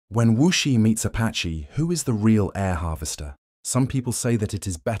When Wushi meets Apache, who is the real air harvester? Some people say that it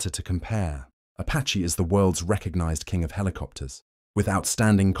is better to compare. Apache is the world's recognized king of helicopters, with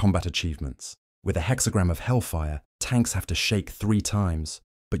outstanding combat achievements. With a hexagram of Hellfire, tanks have to shake 3 times.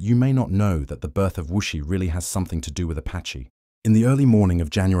 But you may not know that the birth of Wushi really has something to do with Apache. In the early morning of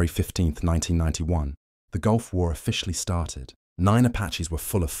January 15, 1991, the Gulf War officially started. 9 Apaches were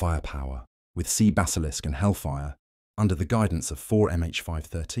full of firepower, with Sea Basilisk and Hellfire, under the guidance of 4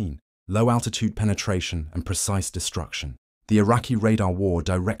 MH-513, low-altitude penetration and precise destruction. The Iraqi radar war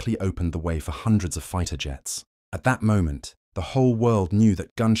directly opened the way for hundreds of fighter jets. At that moment, the whole world knew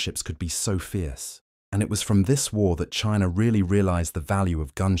that gunships could be so fierce. And it was from this war that China really realized the value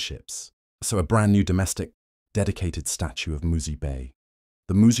of gunships. So a brand new domestic, dedicated statue of Muzi Bey.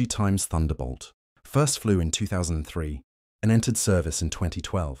 The Muzi Times Thunderbolt first flew in 2003 and entered service in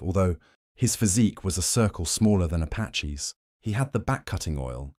 2012, although his physique was a circle smaller than Apache's. He had the back-cutting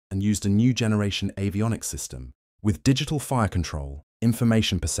oil and used a new generation avionics system with digital fire control,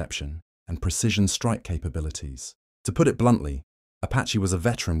 information perception, and precision strike capabilities. To put it bluntly, Apache was a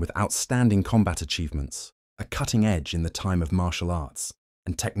veteran with outstanding combat achievements, a cutting edge in the time of martial arts,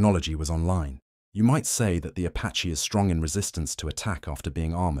 and technology was online. You might say that the Apache is strong in resistance to attack after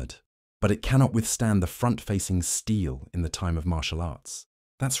being armored, but it cannot withstand the front-facing steel in the time of martial arts.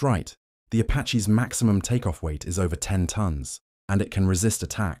 That's right, the Apache's maximum takeoff weight is over 10 tons, and it can resist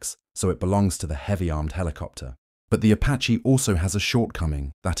attacks, so it belongs to the heavy-armed helicopter. But the Apache also has a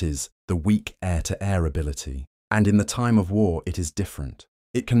shortcoming, that is, the weak air-to-air ability. And in the time of war, it is different.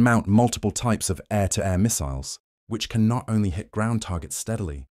 It can mount multiple types of air-to-air missiles, which can not only hit ground targets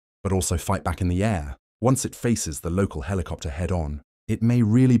steadily, but also fight back in the air. Once it faces the local helicopter head-on, it may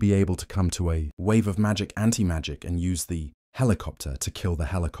really be able to come to a wave of magic anti-magic and use the helicopter to kill the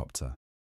helicopter.